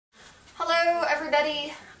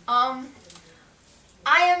everybody.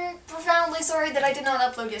 I am profoundly sorry that I did not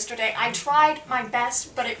upload yesterday. I tried my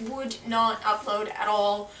best, but it would not upload at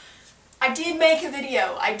all. I did make a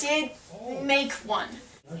video. I did make one.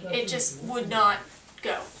 It just would not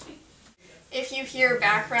go. If you hear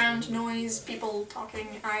background noise, people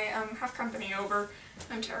talking, I have company over.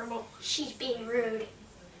 I'm terrible. She's being rude.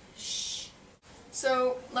 Shh.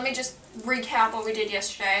 So, let me just recap what we did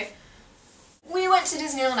yesterday. We went to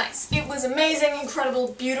Disney on Ice. It was amazing,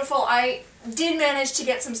 incredible, beautiful. I did manage to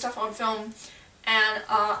get some stuff on film, and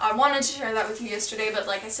I wanted to share that with you yesterday, but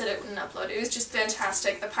like I said, it wouldn't upload. It was just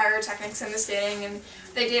fantastic. The pyrotechnics and the skating, and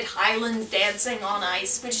they did Highland dancing on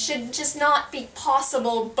ice, which should just not be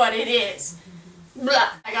possible, but it is.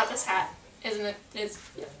 Blah. I got this hat, isn't it? It's,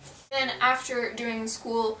 yeah. Then after doing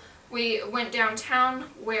school, we went downtown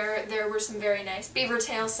where there were some very nice beaver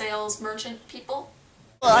tail sales merchant people.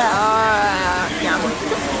 Yeah.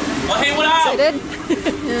 Well, hey, what up? Excited?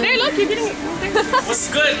 Hey, look, you're getting it.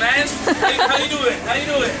 What's good, man? How you doing? How you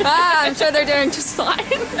doing? I'm sure they're doing just fine.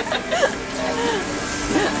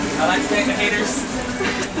 I like playing the haters.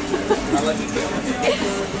 I like it.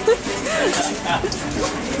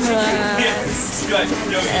 Yes. Good.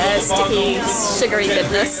 Sticky, sugary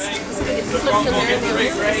goodness.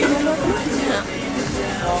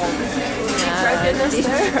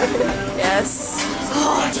 Yes.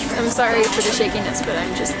 I'm sorry for the shakiness, but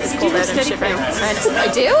I'm just this cold out and shivering. I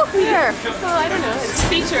do? Here. Well, I don't know. It's a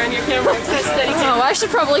feature on your camera. It's not steady. Oh, I should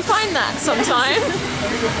probably find that sometime.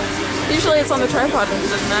 Usually it's on the tripod and it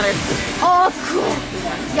doesn't matter. Oh, cool.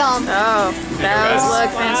 Yum. Oh, those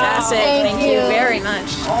look fantastic. Thank you very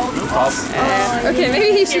much. Okay,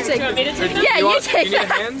 maybe you should take it. Yeah, you take it.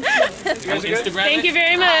 Thank you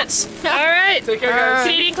very much. All right. Take care, guys.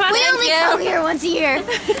 Canadian class. We only come here once a year.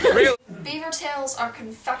 Beaver tails are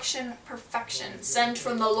confection perfection, sent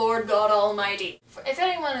from the Lord God Almighty. If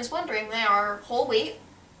anyone is wondering, they are whole wheat,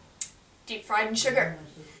 deep fried in sugar.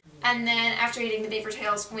 And then after eating the beaver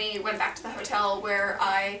tails, we went back to the hotel where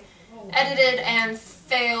I edited and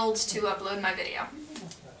failed to upload my video.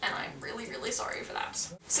 And I'm really, really sorry for that.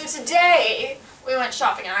 So today, we went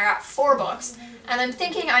shopping and I got 4 books, and I'm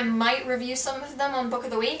thinking I might review some of them on Book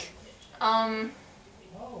of the Week.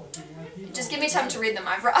 Just give me time to read them.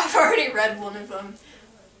 I've already read one of them,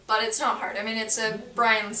 but it's not hard. I mean, it's a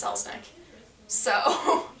Brian Selznick.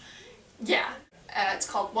 So, yeah. It's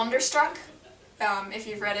called Wonderstruck. If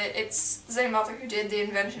you've read it, it's the same author who did The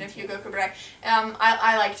Invention of Hugo Cabret.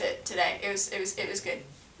 I liked it today. It was good.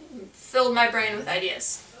 Filled my brain with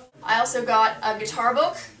ideas. I also got a guitar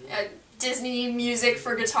book, Disney music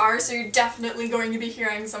for guitar, so you're definitely going to be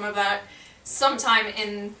hearing some of that sometime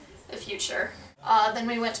in the future. Then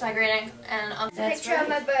we went to my grading, and Picture of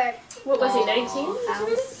my bird. What was he, 19?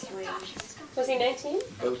 Was he 19?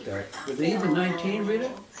 Both are. Was he even 19, Rita?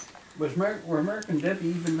 Were Mark and Debbie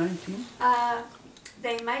even 19?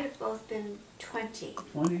 They might have both been 20.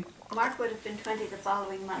 20? Mark would have been 20 the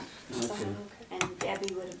following month. Okay. And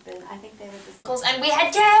Debbie would have been, I think they were the and we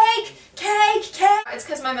had cake! Cake! It's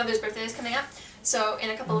because my mother's birthday is coming up, so in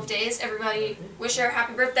a couple of days, everybody wish her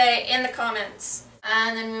happy birthday in the comments.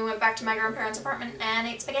 And then we went back to my grandparents' apartment and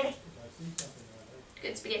ate spaghetti.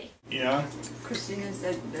 Good spaghetti. Yeah. Christina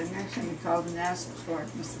said the next time we called and asked for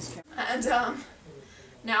Mrs. Kemp. And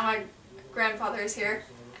now my grandfather is here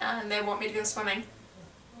and they want me to go swimming.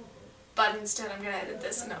 But instead I'm gonna edit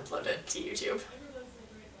this and upload it to YouTube.